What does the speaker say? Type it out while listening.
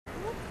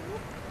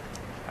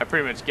I've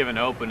pretty much given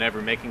hope in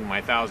ever making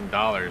my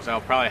 $1,000.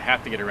 I'll probably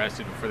have to get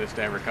arrested before this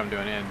to ever come to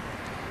an end.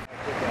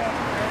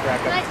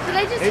 Did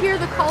I just hear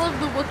the call of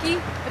the Wookiee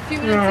a few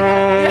minutes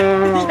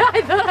ago? Yeah,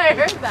 I thought I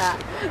heard that.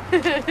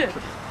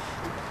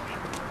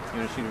 You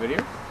want to shoot a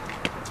video?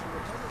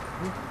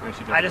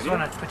 I just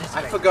want to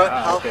participate. I forgot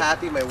how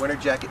happy my winter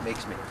jacket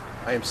makes me.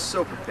 I am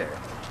so prepared.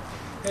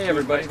 Hey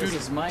everybody, this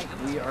is Mike.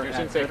 We are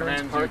at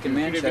Veterans Park in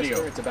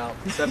Manchester. It's about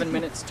 7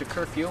 minutes to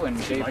curfew,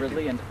 and Dave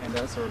Ridley and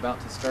us are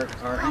about to start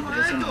our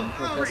activism and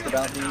protest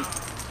about the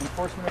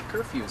enforcement of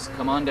curfews.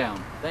 Come on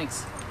down.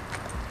 Thanks.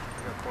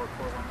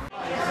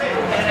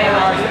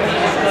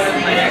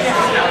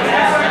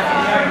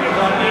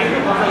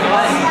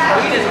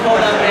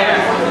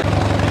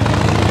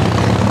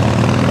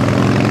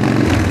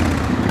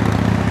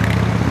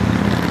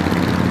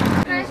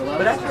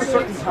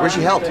 Where's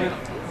she held?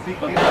 225.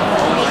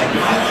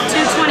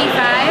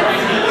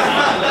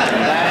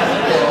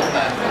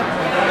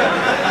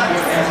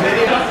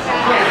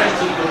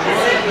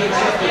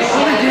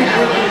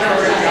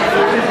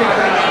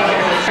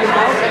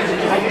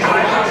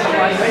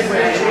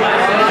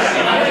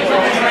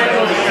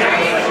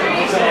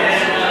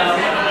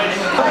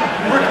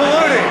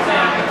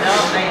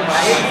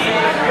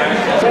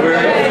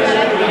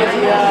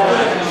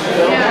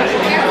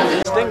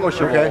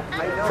 Distinguishable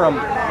from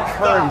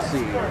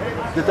currency.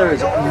 That there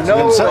is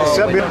no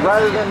way,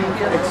 rather than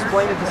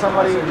explain it to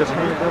somebody and just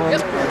hand it to them,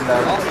 and,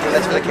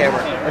 that's for the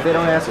camera. If they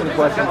don't ask any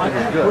questions, then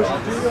it's good,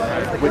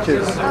 which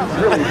is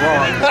really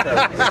wrong.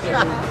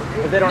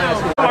 If they don't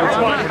ask any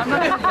questions,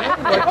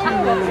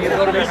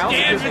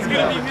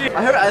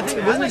 I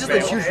think wasn't it just a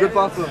huge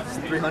ripoff of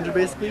 300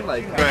 basically,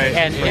 like right,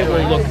 and it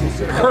will look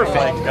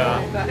perfect.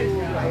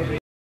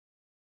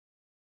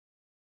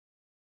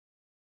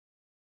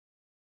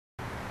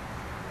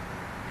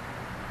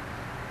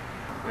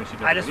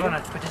 I just want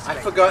to participate. I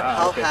forgot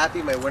how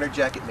happy my winter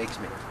jacket makes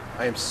me.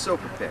 I am so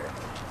prepared.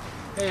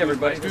 Hey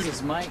everybody, this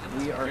is Mike.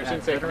 We are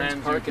at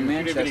Veterans Park in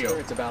Manchester.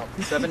 It's about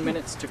 7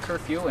 minutes to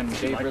curfew, and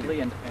Dave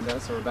Ridley and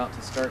us are about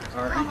to start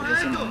our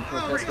activism and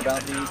protest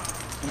about the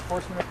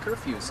enforcement of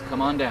curfews.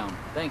 Come on down.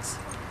 Thanks.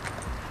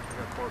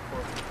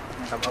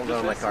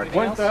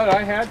 One thought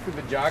I had for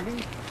the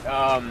jogging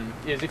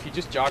is if you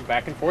just jog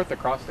back and forth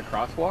across the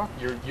crosswalk,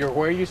 you're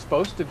where you're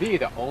supposed to be.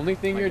 The only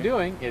thing you're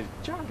doing is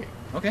jogging.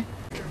 Okay.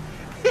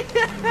 Oh,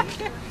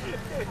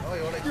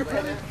 you want to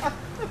explain it?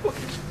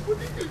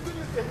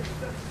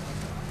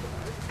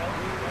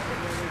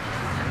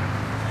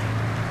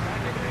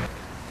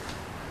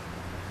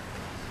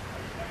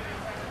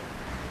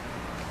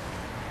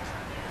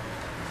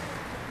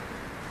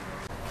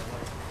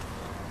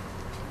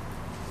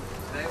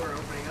 Today we're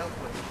opening up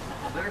with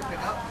litter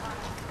pickup.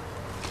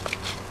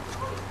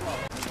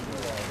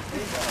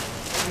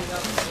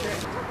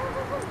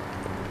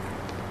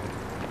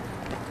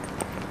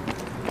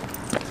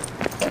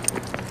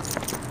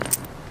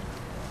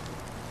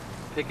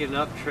 Picking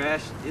up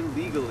trash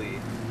illegally.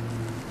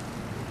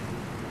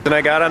 And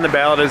I got on the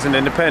ballot as an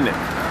independent.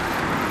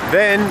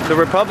 Then the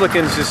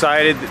Republicans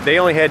decided that they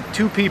only had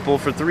 2 people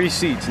for 3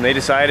 seats, and they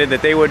decided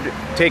that they would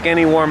take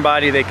any warm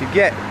body they could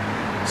get.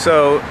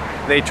 So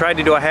they tried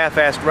to do a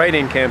half-assed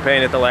write-in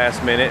campaign at the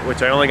last minute,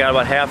 which I only got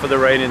about half of the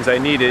write-ins I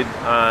needed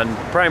on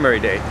primary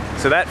day.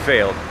 So that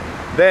failed.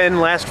 Then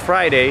last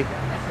Friday,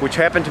 which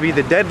happened to be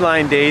the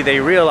deadline day, they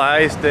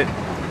realized that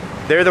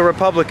they're the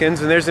Republicans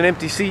and there's an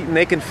empty seat and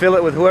they can fill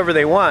it with whoever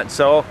they want.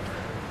 So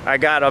I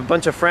got a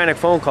bunch of frantic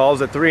phone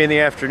calls at 3 in the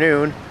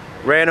afternoon,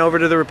 ran over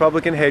to the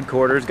Republican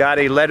headquarters, got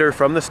a letter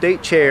from the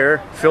state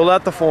chair, filled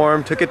out the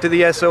form, took it to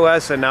the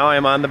SOS, and now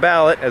I'm on the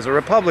ballot as a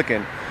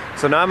Republican.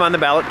 So now I'm on the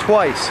ballot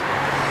twice.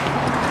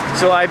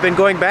 So I've been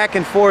going back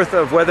and forth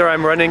of whether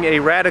I'm running a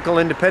radical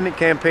independent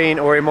campaign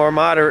or a more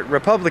moderate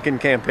Republican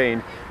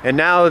campaign. And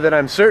now that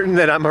I'm certain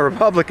that I'm a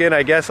Republican,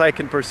 I guess I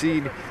can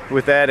proceed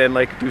with that and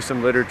like do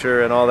some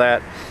literature and all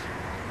that.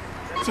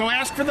 So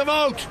ask for the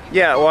vote!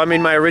 Yeah, well I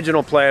mean my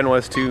original plan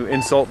was to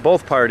insult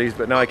both parties,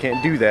 but now I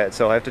can't do that,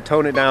 so I have to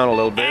tone it down a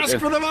little bit. Ask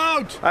for the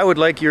vote! I would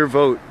like your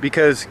vote,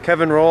 because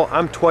Kevin Roll,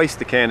 I'm twice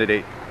the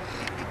candidate.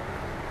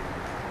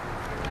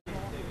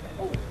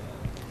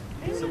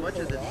 So much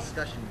of the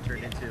discussion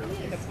turned into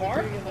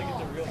what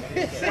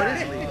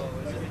is legal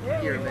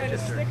here in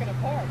Manchester?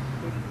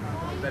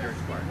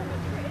 Veterans Park.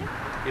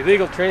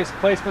 Illegal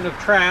placement of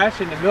trash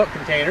into milk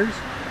containers,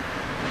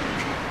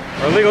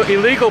 or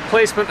illegal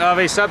placement of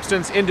a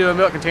substance into a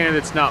milk container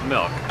that's not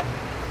milk.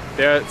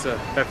 That's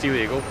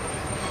illegal.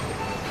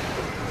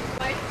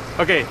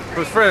 Okay,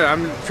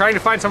 I'm trying to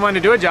find someone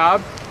to do a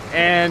job,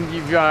 and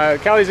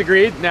Kelly's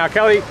agreed. Now,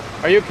 Kelly,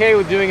 are you okay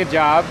with doing a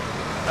job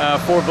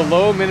for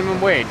below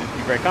minimum wage?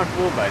 You're very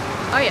comfortable, but...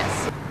 Oh,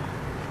 yes.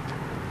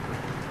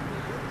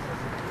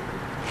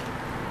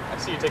 I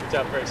see you take the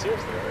job very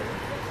seriously already.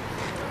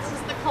 This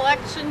is the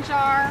collection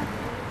jar.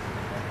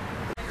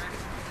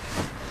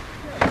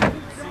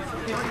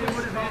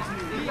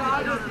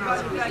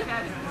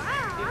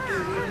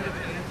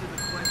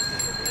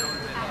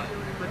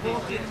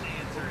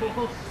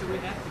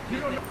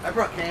 I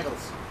brought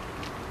candles.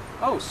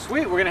 Oh,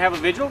 sweet. We're going to have a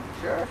vigil?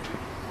 Sure.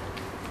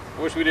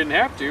 I wish we didn't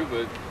have to,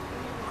 but...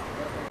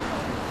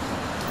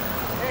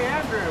 Hey,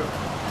 Andrew!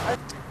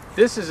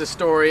 This is a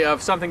story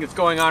of something that's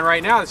going on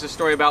right now. This is a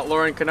story about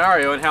Lauren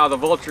Canario and how the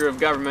vulture of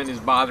government is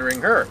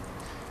bothering her.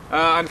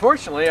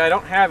 Unfortunately, I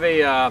don't have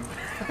a...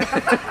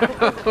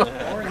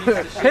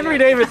 Henry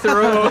David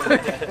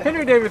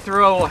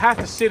Thoreau will have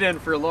to sit in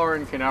for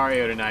Lauren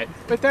Canario tonight,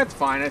 but that's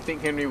fine. I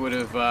think Henry would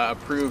have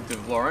approved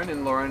of Lauren,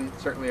 and Lauren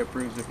certainly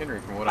approves of Henry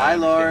from what I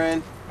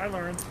understand. Lauren. Hi,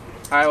 Lauren.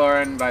 Hi,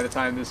 Lauren. By the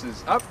time this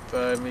is up,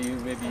 you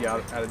may be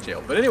out of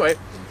jail. But anyway,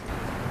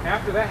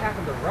 after that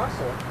happened to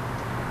Russell,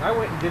 I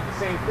went and did the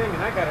same thing,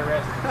 and I got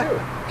arrested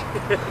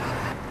too.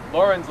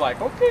 Lauren's like,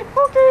 okay,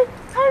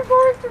 I'm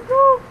going to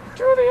go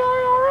to the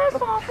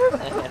IRS office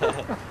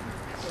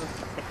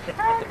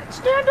and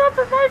stand up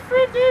for my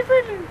friend Dave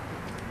Ridley.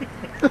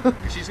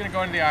 She's going to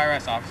go into the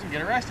IRS office and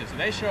get arrested. So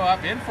they show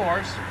up in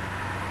force,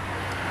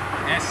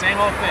 and same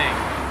old thing.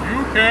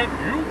 You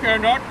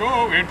cannot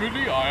go into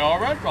the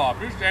IRS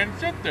office and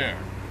sit there.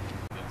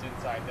 It's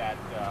inside that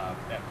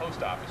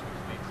post office,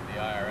 which leads to the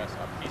IRS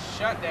office. He's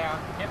shut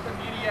down, kept the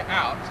media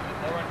out, so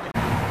that Lauren can...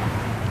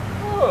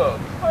 Oh,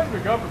 I'm the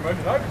government,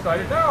 and I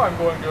decided now I'm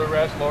going to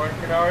arrest Lauren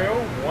Canario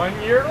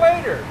 1 year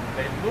later.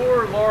 They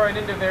lure Lauren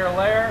into their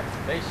lair,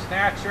 they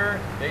snatch her,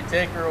 they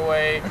take her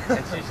away,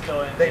 and she's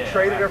still in jail. They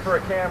traded her for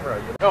a camera.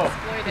 You know?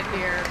 Exploited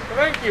here.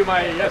 Thank you,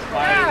 my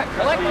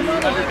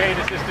underpaid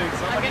assistant.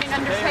 I'm getting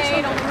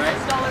underpaid, only $6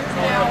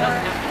 an hour.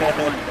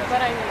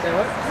 But I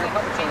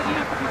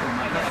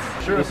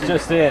It's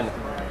just in.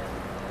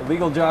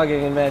 Illegal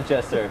jogging in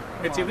Manchester.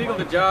 It's illegal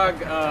to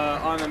jog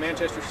on the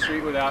Manchester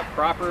street without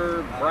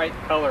proper bright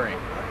coloring.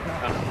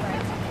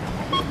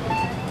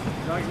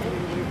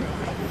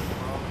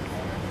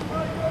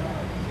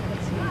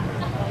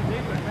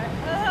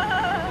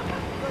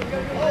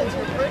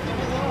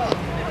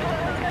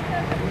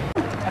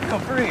 I feel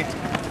free.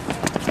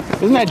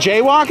 Isn't that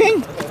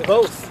jaywalking?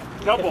 Both.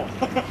 Double.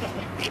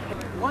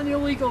 One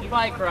illegal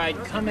bike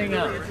ride coming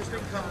up.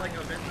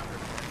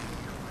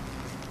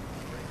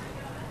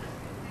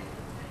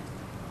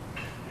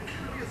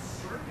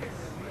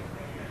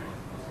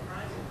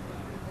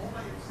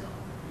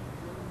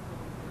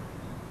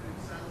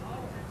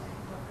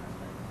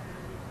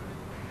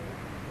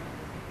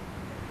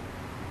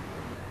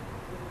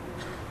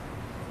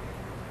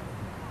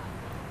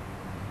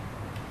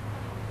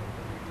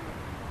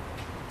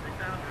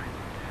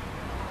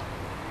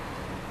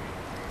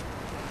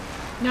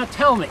 Now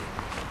tell me,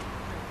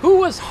 who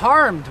was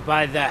harmed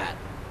by that?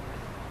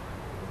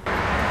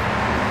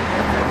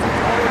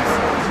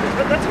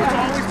 That's what's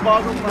always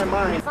boggles my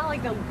mind. It's not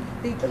like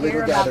they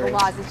care about the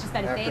laws. It's just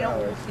that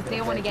if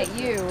they want to get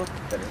you,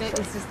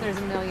 it's just there's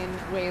a million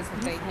ways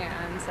that they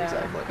can. So.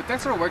 Exactly. But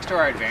that sort of works to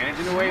our advantage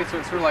in a way. So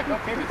it's sort of like,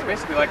 okay, it's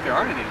basically like there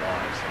aren't any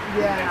laws.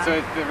 Yeah. And so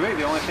it's really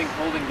the only thing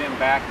holding them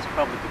back is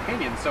public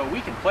opinion. So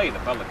we can play the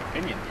public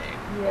opinion game.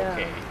 Yeah.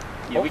 Okay.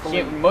 Yeah, we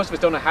can't. Most of us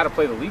don't know how to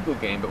play the legal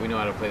game, but we know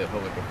how to play the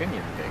public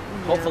opinion game.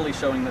 Hopefully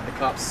showing that the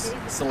cops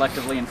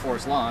selectively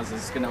enforce laws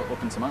is going to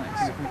open some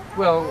eyes.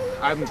 Well,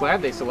 I'm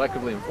glad they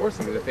selectively enforce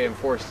them, because if they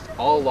enforced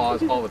all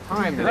laws all the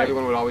time, then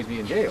everyone would always be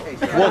in jail.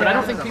 Well, but I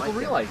don't think people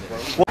realize it.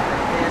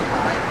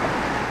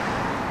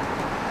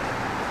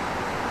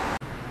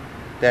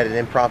 They had an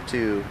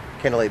impromptu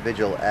candlelight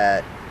vigil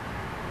at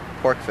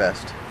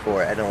Porkfest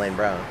for Edna Lane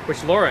Brown.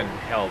 Which Lauren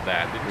held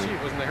that, didn't she?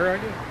 Wasn't that her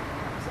idea?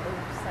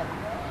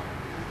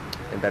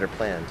 And better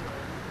planned.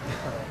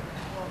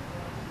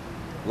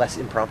 Less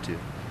impromptu.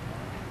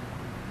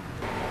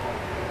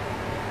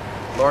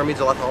 Laura means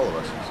a lot to all of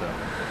us, so.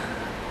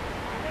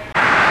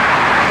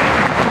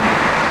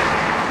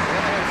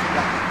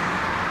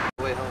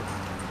 Way home.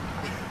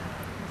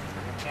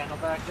 Candle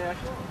back there.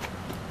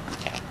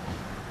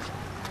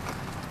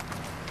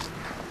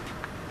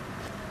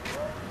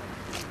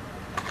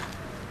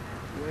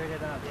 Where did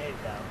Dave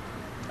go?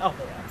 Oh,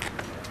 yeah.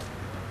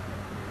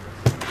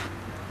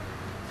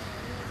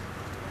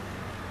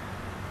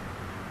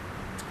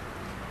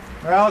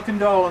 Well,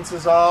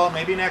 condolences all.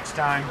 Maybe next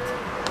time.